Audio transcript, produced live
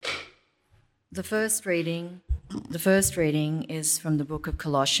The first reading is from the book of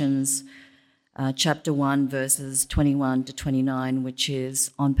Colossians, chapter 1, verses 21 to 29, which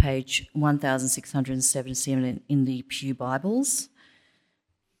is on page 1677 in the Pew Bibles.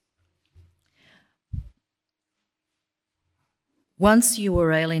 Once you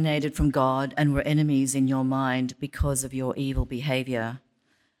were alienated from God and were enemies in your mind because of your evil behaviour.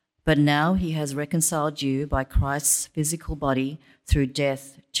 But now he has reconciled you by Christ's physical body through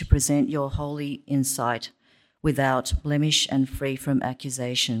death to present your holy insight without blemish and free from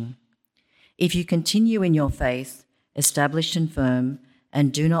accusation. If you continue in your faith, established and firm,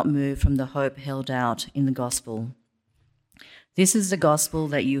 and do not move from the hope held out in the gospel. This is the gospel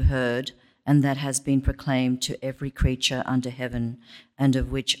that you heard and that has been proclaimed to every creature under heaven, and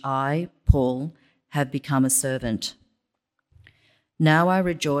of which I, Paul, have become a servant. Now I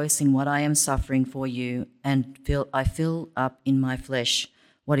rejoice in what I am suffering for you, and I fill up in my flesh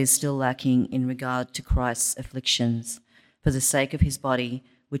what is still lacking in regard to Christ's afflictions, for the sake of his body,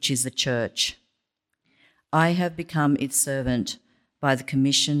 which is the church. I have become its servant by the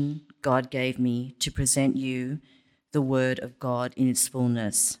commission God gave me to present you the word of God in its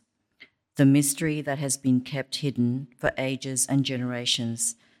fullness, the mystery that has been kept hidden for ages and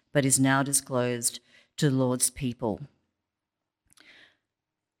generations, but is now disclosed to the Lord's people.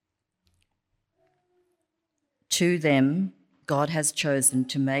 To them, God has chosen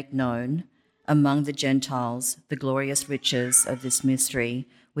to make known among the Gentiles the glorious riches of this mystery,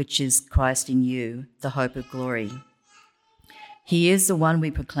 which is Christ in you, the hope of glory. He is the one we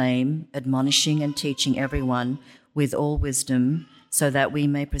proclaim, admonishing and teaching everyone with all wisdom, so that we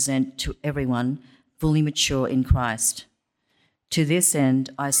may present to everyone fully mature in Christ. To this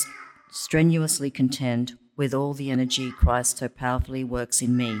end, I strenuously contend with all the energy Christ so powerfully works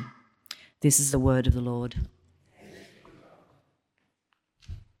in me. This is the word of the Lord.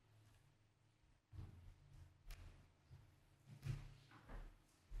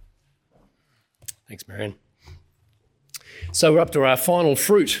 Thanks, Marianne. So we're up to our final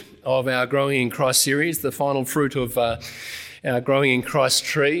fruit of our Growing in Christ series, the final fruit of our Growing in Christ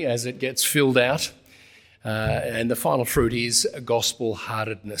tree as it gets filled out. And the final fruit is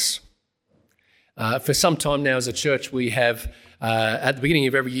gospel-heartedness. For some time now as a church, we have, at the beginning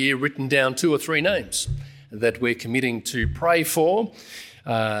of every year, written down 2 or 3 names that we're committing to pray for, 2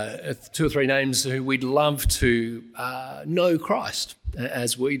 or 3 names who we'd love to know Christ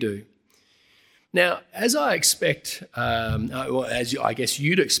as we do. Now, as I expect, as I guess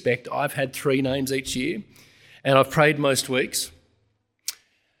you'd expect, I've had 3 names each year, and I've prayed most weeks.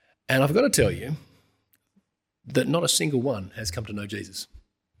 And I've got to tell you that not a single one has come to know Jesus.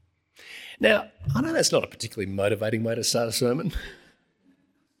 Now, I know that's not a particularly motivating way to start a sermon.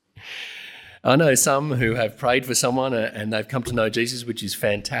 I know some who have prayed for someone and they've come to know Jesus, which is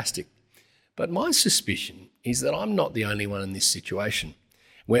fantastic. But my suspicion is that I'm not the only one in this situation,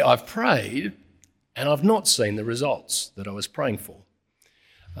 where I've prayed and I've not seen the results that I was praying for.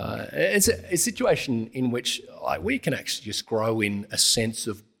 It's a situation in which we can actually just grow in a sense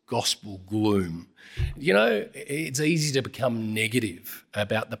of gospel gloom. You know, it's easy to become negative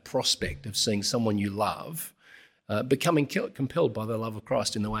about the prospect of seeing someone you love becoming compelled by the love of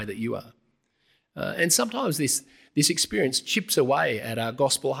Christ in the way that you are. And sometimes this experience chips away at our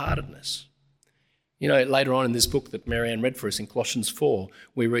gospel-heartedness. You know, later on in this book that Marianne read for us in Colossians 4,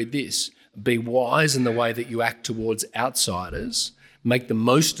 we read this: be wise in the way that you act towards outsiders, make the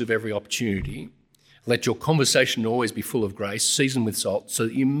most of every opportunity, let your conversation always be full of grace, seasoned with salt, so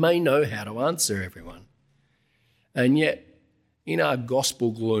that you may know how to answer everyone. And yet, in our gospel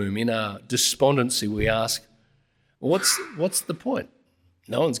gloom, in our despondency, we ask, what's the point?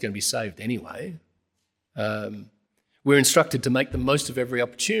 No one's going to be saved anyway. We're instructed to make the most of every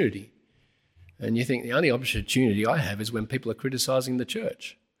opportunity. And you think the only opportunity I have is when people are criticising the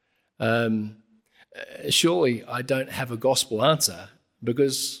church. Surely I don't have a gospel answer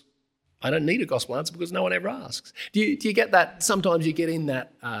because I don't need a gospel answer because no one ever asks. Do you get that? Sometimes you get in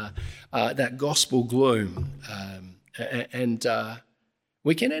that gospel gloom and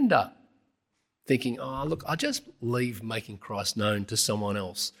we can end up thinking, oh, look, I'll just leave making Christ known to someone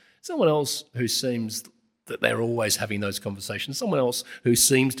else who seems that they're always having those conversations, someone else who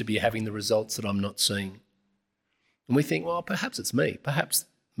seems to be having the results that I'm not seeing. And we think, well, perhaps it's me. Perhaps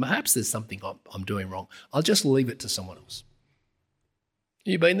there's something I'm doing wrong. I'll just leave it to someone else.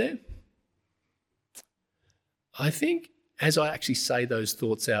 You been there? I think as I actually say those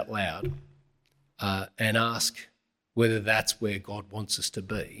thoughts out loud and ask whether that's where God wants us to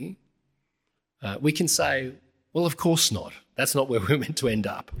be, we can say, well, of course not. That's not where we're meant to end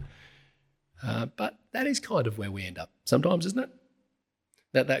up. But that is kind of where we end up sometimes, isn't it?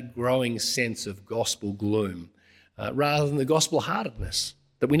 that growing sense of gospel gloom, rather than the gospel heartedness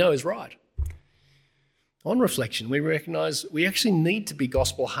that we know is right. On reflection, we recognise we actually need to be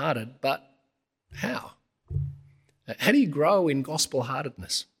gospel hearted, but how? How do you grow in gospel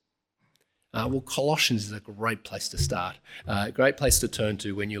heartedness? Well, Colossians is a great place to start, a great place to turn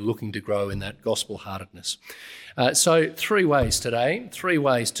to when you're looking to grow in that gospel heartedness. So 3 ways today, 3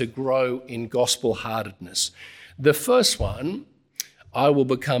 ways to grow in gospel heartedness. The first one, I will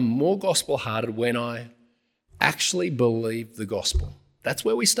become more gospel hearted when I actually believe the gospel. That's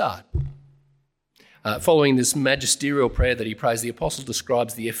where we start. Following this magisterial prayer that he prays, the apostle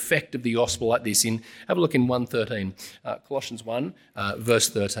describes the effect of the gospel like this. Have a look in 1:13, Colossians 1, verse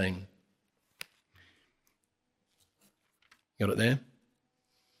 13. Got it there?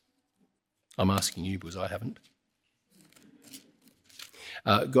 I'm asking you because I haven't.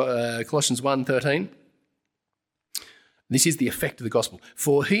 Colossians 1:13. This is the effect of the gospel.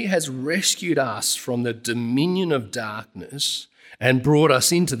 For he has rescued us from the dominion of darkness and brought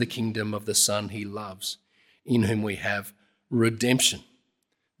us into the kingdom of the Son he loves, in whom we have redemption,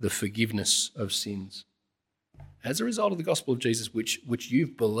 the forgiveness of sins. As a result of the gospel of Jesus, which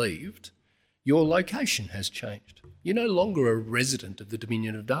you've believed, your location has changed. You're no longer a resident of the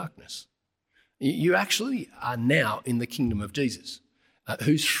dominion of darkness. You actually are now in the kingdom of Jesus,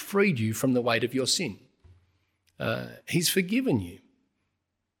 who's freed you from the weight of your sin. He's forgiven you.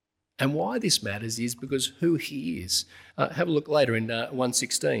 And why this matters is because who he is. Have a look later in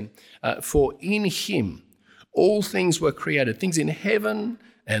 1:16. For in him all things were created, things in heaven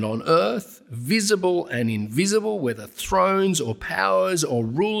and on earth, visible and invisible, whether thrones or powers or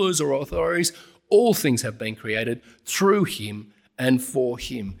rulers or authorities, all things have been created through him and for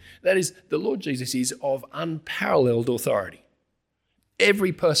him. That is, the Lord Jesus is of unparalleled authority.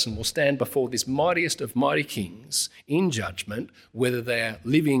 Every person will stand before this mightiest of mighty kings in judgment, whether they are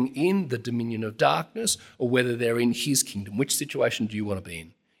living in the dominion of darkness or whether they're in his kingdom. Which situation do you want to be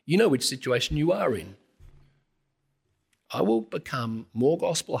in? You know which situation you are in. I will become more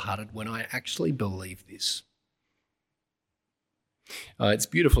gospel-hearted when I actually believe this. It's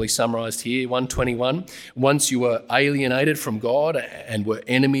beautifully summarised here, 1:21. Once you were alienated from God and were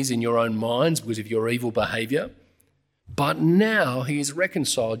enemies in your own minds because of your evil behaviour, but now he has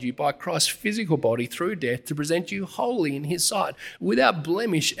reconciled you by Christ's physical body through death to present you holy in his sight, without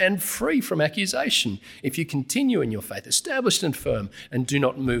blemish and free from accusation, if you continue in your faith, established and firm, and do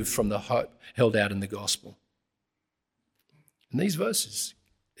not move from the hope held out in the gospel. In these verses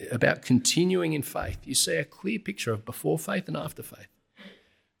about continuing in faith, you see a clear picture of before faith and after faith.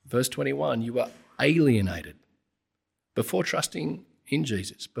 Verse 21, you were alienated. Before trusting in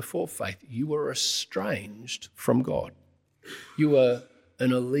Jesus, before faith, you were estranged from God. You were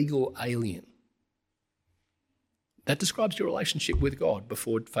an illegal alien. That describes your relationship with God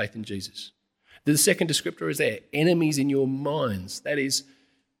before faith in Jesus. The second descriptor is there, enemies in your minds. That is,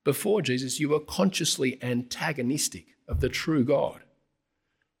 before Jesus, you were consciously antagonistic of the true God.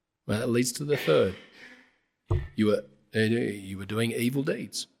 Well, that leads to the third. You were doing evil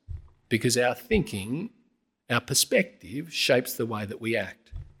deeds because our thinking, our perspective shapes the way that we act.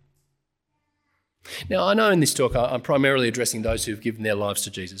 Now, I know in this talk I'm primarily addressing those who have given their lives to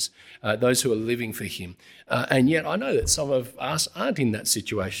Jesus, those who are living for him. And yet I know that some of us aren't in that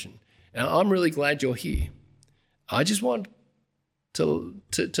situation. Now, I'm really glad you're here. I just want to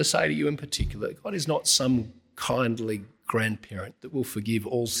say to you in particular, God is not some kindly grandparent that will forgive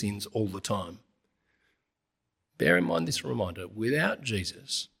all sins all the time. Bear in mind this reminder, without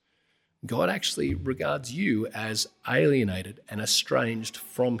Jesus, God actually regards you as alienated and estranged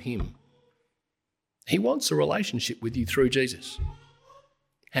from him. He wants a relationship with you through Jesus.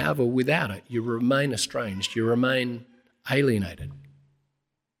 However, without it, you remain estranged, you remain alienated.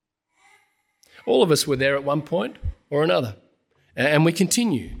 All of us were there at one point or another, and we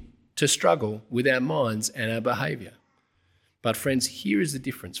continue to struggle with our minds and our behaviour. But friends, here is the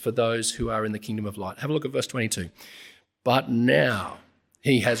difference for those who are in the kingdom of light. Have a look at verse 22. But now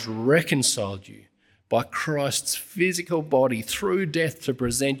he has reconciled you by Christ's physical body through death to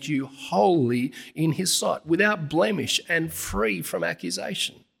present you holy in his sight, without blemish and free from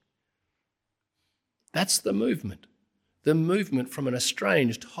accusation. That's the movement from an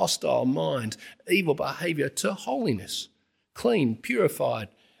estranged, hostile mind, evil behaviour, to holiness, clean, purified,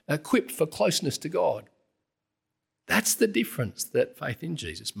 equipped for closeness to God. That's the difference that faith in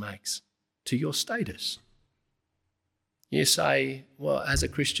Jesus makes to your status. You say, well, as a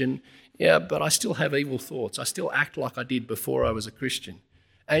Christian, yeah, but I still have evil thoughts. I still act like I did before I was a Christian.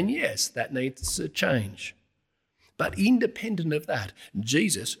 And yes, that needs to change. But independent of that,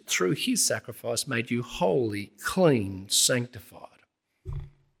 Jesus, through his sacrifice, made you holy, clean, sanctified.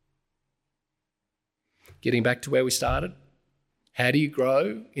 Getting back to where we started, how do you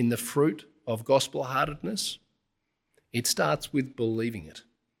grow in the fruit of gospel-heartedness? It starts with believing it,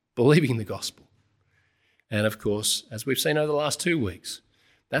 believing the gospel. And of course, as we've seen over the last 2 weeks,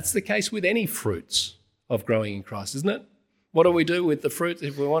 that's the case with any fruits of growing in Christ, isn't it? What do we do with the fruit?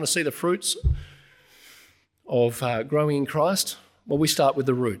 If we want to see the fruits of growing in Christ, well, we start with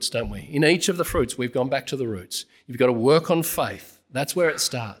the roots, don't we? In each of the fruits, we've gone back to the roots. You've got to work on faith. That's where it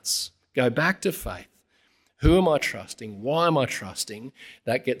starts. Go back to faith. Who am I trusting? Why am I trusting?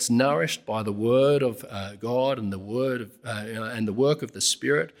 That gets nourished by the word of God and the word of, and the work of the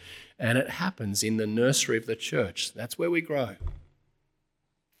Spirit, and it happens in the nursery of the church. That's where we grow.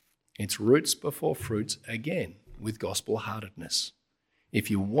 It's roots before fruits again with gospel-heartedness.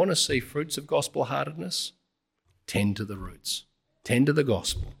 If you want to see fruits of gospel-heartedness, tend to the roots. Tend to the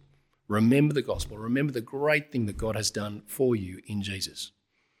gospel. Remember the gospel. Remember the great thing that God has done for you in Jesus.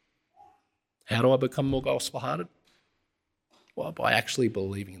 How do I become more gospel-hearted? Well, by actually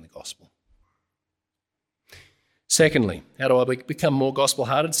believing in the gospel. Secondly, how do I become more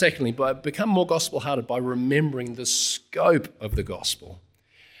gospel-hearted? Secondly, become more gospel-hearted by remembering the scope of the gospel.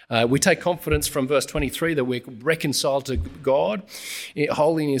 We take confidence from verse 23 that we're reconciled to God,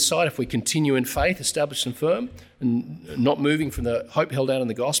 holy in His sight if we continue in faith, established and firm, and not moving from the hope held out in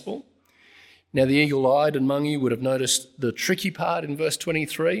the gospel. Now, the eagle-eyed among you would have noticed the tricky part in verse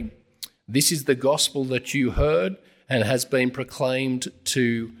 23. This is the gospel that you heard and has been proclaimed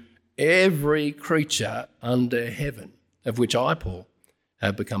to every creature under heaven, of which I, Paul,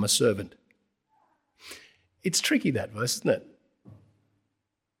 have become a servant. It's tricky, that verse, isn't it?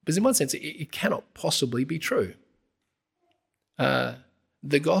 Because in one sense, it cannot possibly be true.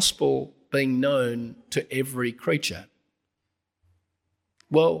 The gospel being known to every creature.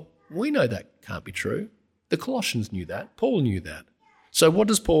 Well, we know that can't be true. The Colossians knew that. Paul knew that. So what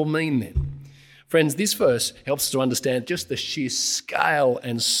does Paul mean then? Friends, this verse helps us to understand just the sheer scale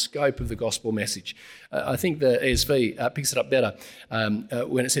and scope of the gospel message. I think the ESV picks it up better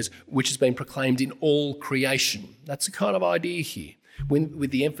when it says, which has been proclaimed in all creation. That's the kind of idea here,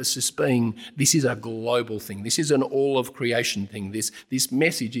 with the emphasis being this is a global thing. This is an all of creation thing. This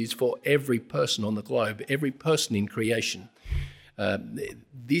message is for every person on the globe, every person in creation.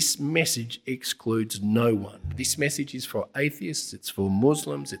 This message excludes no one. This message is for atheists, it's for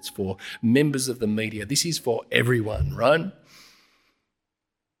Muslims, it's for members of the media. This is for everyone, right?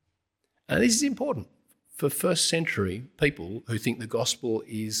 And this is important for first century people who think the gospel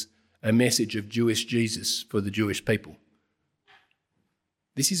is a message of Jewish Jesus for the Jewish people.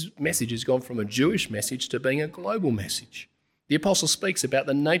 This message has gone from a Jewish message to being a global message. The apostle speaks about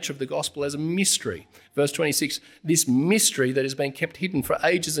the nature of the gospel as a mystery. Verse 26, this mystery that has been kept hidden for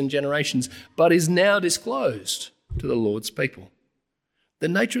ages and generations, but is now disclosed to the Lord's people. The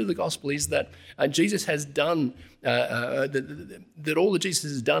nature of the gospel is that Jesus has done, that all that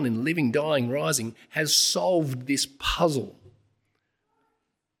Jesus has done in living, dying, rising, has solved this puzzle.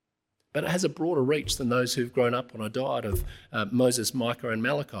 But it has a broader reach than those who've grown up on a diet of Moses, Micah, and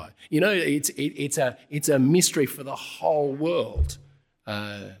Malachi. You know, it's a mystery for the whole world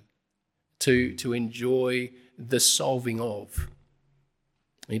to enjoy the solving of.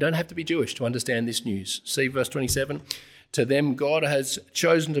 You don't have to be Jewish to understand this news. See verse 27. To them God has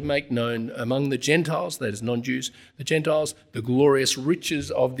chosen to make known among the Gentiles, that is non-Jews, the Gentiles, the glorious riches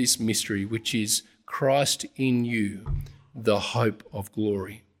of this mystery, which is Christ in you, the hope of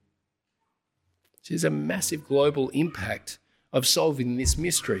glory. There's a massive global impact of solving this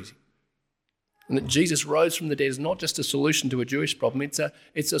mystery. And that Jesus rose from the dead is not just a solution to a Jewish problem,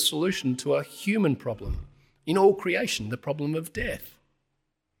 it's a solution to a human problem. In all creation, the problem of death.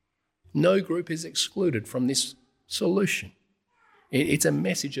 No group is excluded from this solution. It's a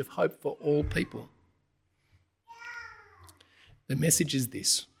message of hope for all people. The message is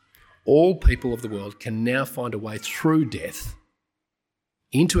this: all people of the world can now find a way through death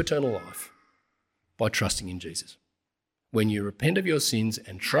into eternal life by trusting in Jesus. When you repent of your sins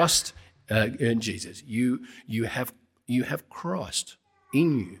and trust in Jesus, you have Christ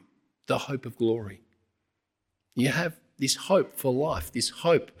in you, the hope of glory. You have this hope for life, this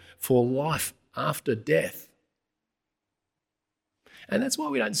hope for life after death. And that's why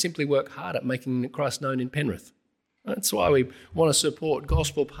we don't simply work hard at making Christ known in Penrith. That's why we want to support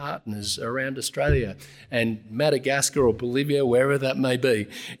gospel partners around Australia and Madagascar or Bolivia, wherever that may be.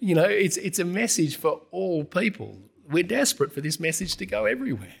 You know, it's a message for all people. We're desperate for this message to go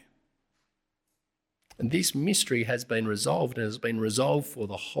everywhere. And this mystery has been resolved and has been resolved for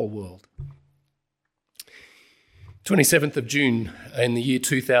the whole world. 27th of June in the year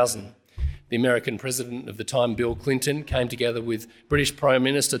 2000, the American president of the time, Bill Clinton, came together with British Prime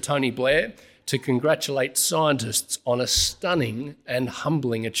Minister Tony Blair to congratulate scientists on a stunning and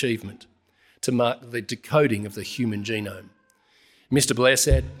humbling achievement to mark the decoding of the human genome. Mr. Blair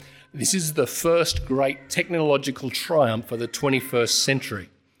said, "This is the first great technological triumph of the 21st century."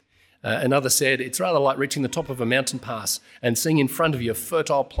 Another said, "It's rather like reaching the top of a mountain pass and seeing in front of you a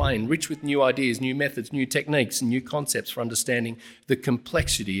fertile plain rich with new ideas, new methods, new techniques, and new concepts for understanding the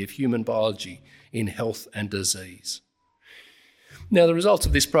complexity of human biology in health and disease." Now, the results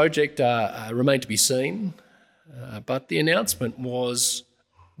of this project remain to be seen, but the announcement was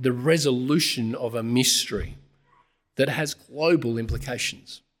the resolution of a mystery that has global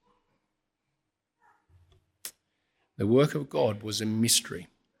implications. The work of God was a mystery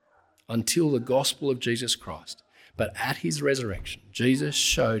until the gospel of Jesus Christ. But at his resurrection, Jesus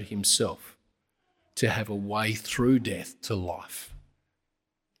showed himself to have a way through death to life,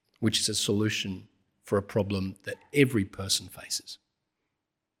 which is a solution for a problem that every person faces.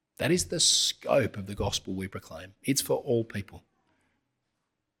 That is the scope of the gospel we proclaim. It's for all people.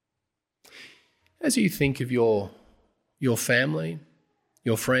 As you think of your family,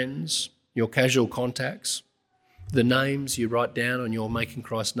 your friends, your casual contacts, the names you write down on your Making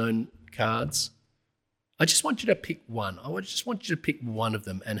Christ Known cards, I just want you to pick one. I just want you to pick one of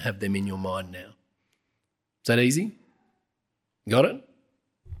them and have them in your mind now. Is that easy? Got it?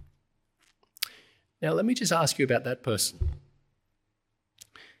 Now, let me just ask you about that person.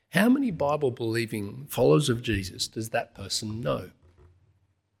 How many Bible-believing followers of Jesus does that person know?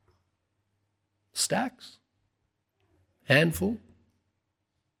 Stacks? Handful?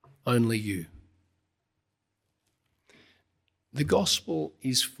 Only you. The gospel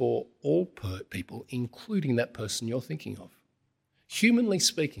is for all people, including that person you're thinking of. Humanly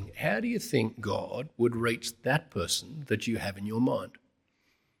speaking, how do you think God would reach that person that you have in your mind?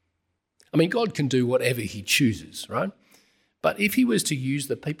 I mean, God can do whatever he chooses, right? But if he was to use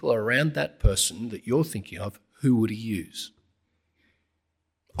the people around that person that you're thinking of, who would he use?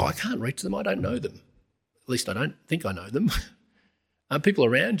 Oh, I can't reach them. I don't know them. At least I don't think I know them. People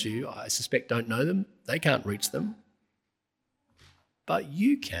around you, I suspect, don't know them. They can't reach them. But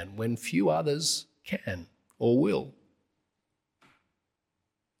you can when few others can or will.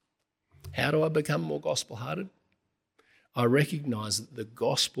 How do I become more gospel-hearted? I recognise that the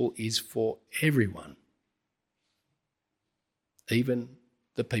gospel is for everyone, even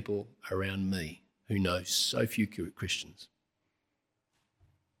the people around me who know so few Christians.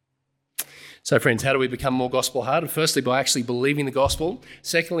 So friends, how do we become more gospel-hearted? Firstly, by actually believing the gospel.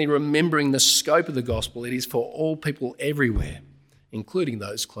 Secondly, remembering the scope of the gospel. It is for all people everywhere, including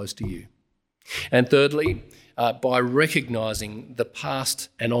those close to you. And thirdly, by recognising the past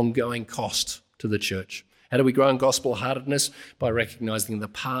and ongoing cost to the church. How do we grow in gospel-heartedness? By recognising the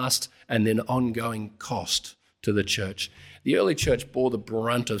past and then ongoing cost to the church. The early church bore the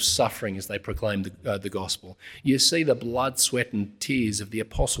brunt of suffering as they proclaimed the gospel. You see the blood, sweat and tears of the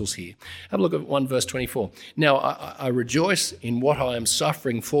apostles here. Have a look at 1 verse 24. Now I rejoice in what I am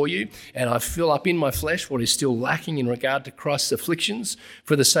suffering for you, and I fill up in my flesh what is still lacking in regard to Christ's afflictions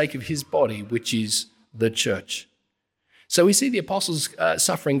for the sake of his body, which is the church. So we see the apostles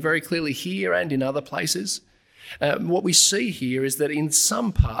suffering very clearly here and in other places. What we see here is that in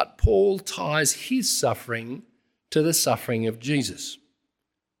some part, Paul ties his suffering to the suffering of Jesus.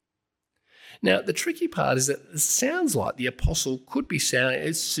 Now, the tricky part is that it sounds like the apostle could be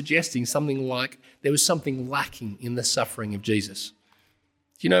suggesting something like there was something lacking in the suffering of Jesus.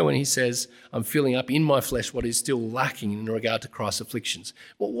 You know, when he says, I'm filling up in my flesh what is still lacking in regard to Christ's afflictions.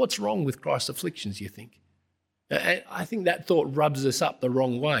 Well, what's wrong with Christ's afflictions, you think? I think that thought rubs us up the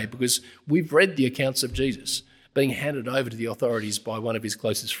wrong way because we've read the accounts of Jesus being handed over to the authorities by one of his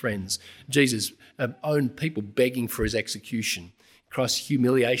closest friends. Jesus' own people begging for his execution. Christ's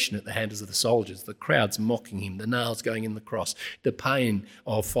humiliation at the hands of the soldiers, the crowds mocking him, the nails going in the cross, the pain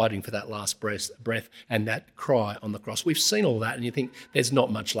of fighting for that last breath and that cry on the cross. We've seen all that and you think there's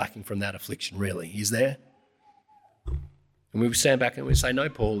not much lacking from that affliction, really, is there? And we stand back and we say, no,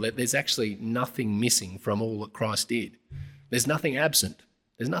 Paul, there's actually nothing missing from all that Christ did. There's nothing absent.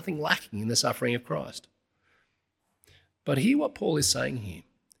 There's nothing lacking in the suffering of Christ. But hear what Paul is saying here.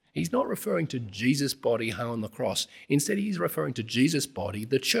 He's not referring to Jesus' body hung on the cross. Instead, he's referring to Jesus' body,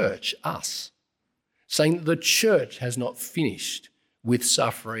 the church, us, saying that the church has not finished with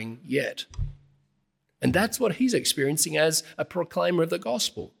suffering yet. And that's what he's experiencing as a proclaimer of the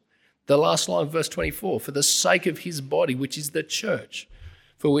gospel. The last line of verse 24, for the sake of his body, which is the church,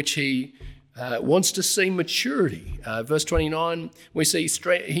 for which he wants to see maturity. Verse 29, we see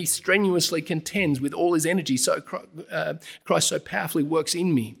he strenuously contends with all his energy, so Christ so powerfully works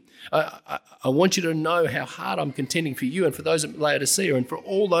in me. I want you to know how hard I'm contending for you and for those at Laodicea and for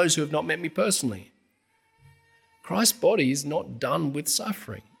all those who have not met me personally. Christ's body is not done with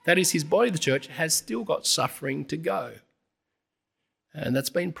suffering. That is, his body, the church, has still got suffering to go. And that's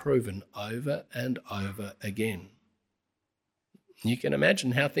been proven over and over again. You can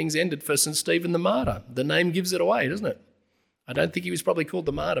imagine how things ended for St. Stephen the Martyr. The name gives it away, doesn't it? I don't think he was probably called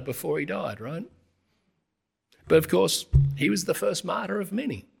the martyr before he died, right? But of course, he was the first martyr of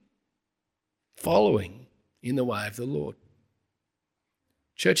many, following in the way of the Lord.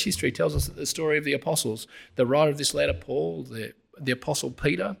 Church history tells us that the story of the apostles, the writer of this letter, Paul, the apostle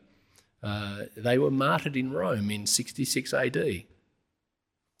Peter, they were martyred in Rome in 66 AD.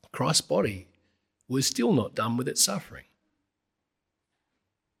 Christ's body was still not done with its suffering.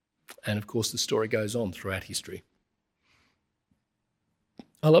 And of course, the story goes on throughout history.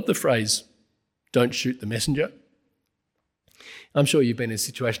 I love the phrase, "Don't shoot the messenger." I'm sure you've been in a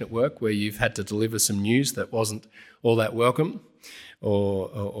situation at work where you've had to deliver some news that wasn't all that welcome,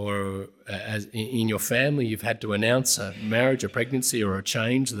 or as in your family you've had to announce a marriage, a pregnancy, or a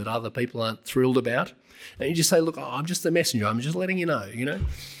change that other people aren't thrilled about. And you just say, look, I'm just the messenger. I'm just letting you know.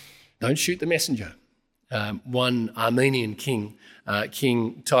 Don't shoot the messenger. One Armenian king,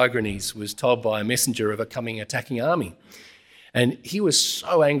 King Tigranes, was told by a messenger of a coming attacking army. And he was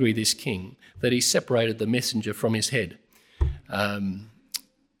so angry, this king, that he separated the messenger from his head.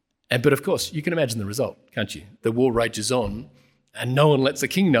 But of course, you can imagine the result, can't you? The war rages on and no one lets the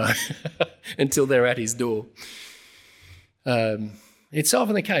king know until they're at his door. It's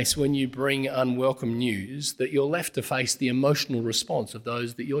often the case when you bring unwelcome news that you're left to face the emotional response of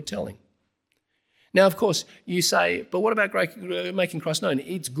those that you're telling. Now, of course, you say, but what about making Christ known?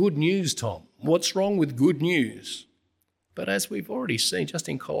 It's good news, Tom. What's wrong with good news? But as we've already seen just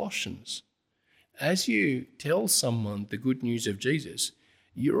in Colossians, as you tell someone the good news of Jesus,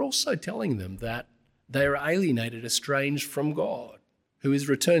 you're also telling them that they are alienated, estranged from God, who is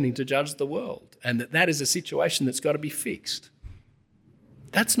returning to judge the world, and that is a situation that's got to be fixed.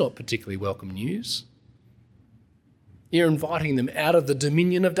 That's not particularly welcome news. You're inviting them out of the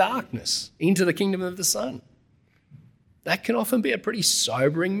dominion of darkness into the kingdom of the Son. That can often be a pretty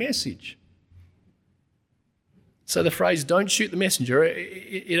sobering message. So the phrase, "don't shoot the messenger,"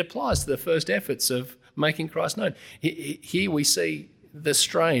 it applies to the first efforts of making Christ known. Here we see the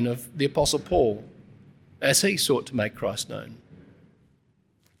strain of the Apostle Paul as he sought to make Christ known.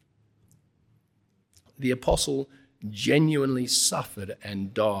 The Apostle genuinely suffered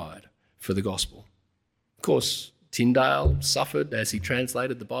and died for the gospel. Of course, Tyndale suffered as he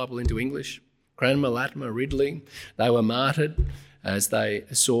translated the Bible into English. Cranmer, Latimer, Ridley, they were martyred as they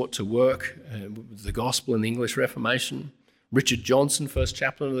sought to work the gospel in the English Reformation. Richard Johnson, first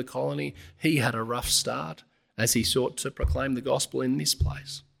chaplain of the colony, he had a rough start as he sought to proclaim the gospel in this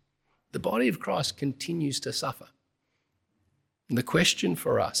place. The body of Christ continues to suffer. And the question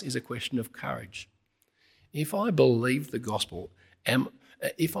for us is a question of courage. If I believe the gospel,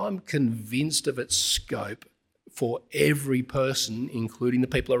 if I'm convinced of its scope for every person, including the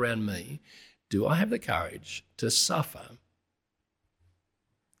people around me, do I have the courage to suffer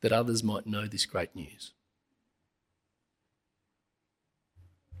that others might know this great news?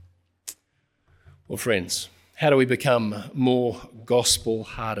 Well, friends, how do we become more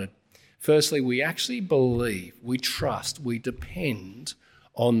gospel-hearted? Firstly, we actually believe, we trust, we depend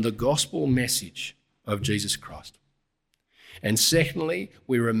on the gospel message of Jesus Christ. And secondly,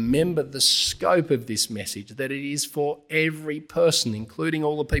 we remember the scope of this message, that it is for every person, including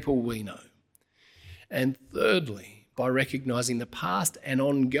all the people we know. And thirdly, by recognising the past and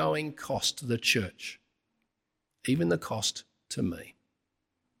ongoing cost to the church, even the cost to me.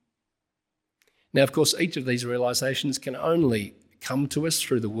 Now, of course, each of these realisations can only come to us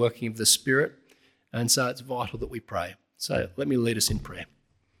through the working of the Spirit, and so it's vital that we pray. So let me lead us in prayer.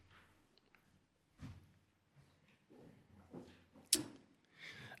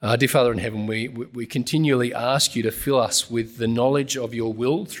 Dear Father in heaven, we continually ask you to fill us with the knowledge of your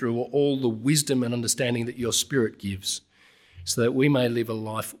will through all the wisdom and understanding that your Spirit gives, so that we may live a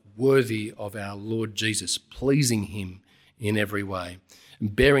life worthy of our Lord Jesus, pleasing him in every way,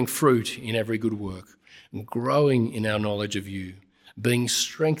 bearing fruit in every good work, and growing in our knowledge of you, being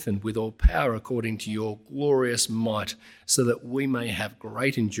strengthened with all power according to your glorious might, so that we may have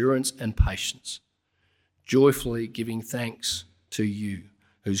great endurance and patience, joyfully giving thanks to you,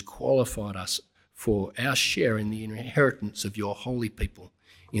 who's qualified us for our share in the inheritance of your holy people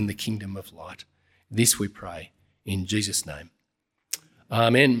in the kingdom of light. This we pray in Jesus' name.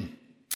 Amen.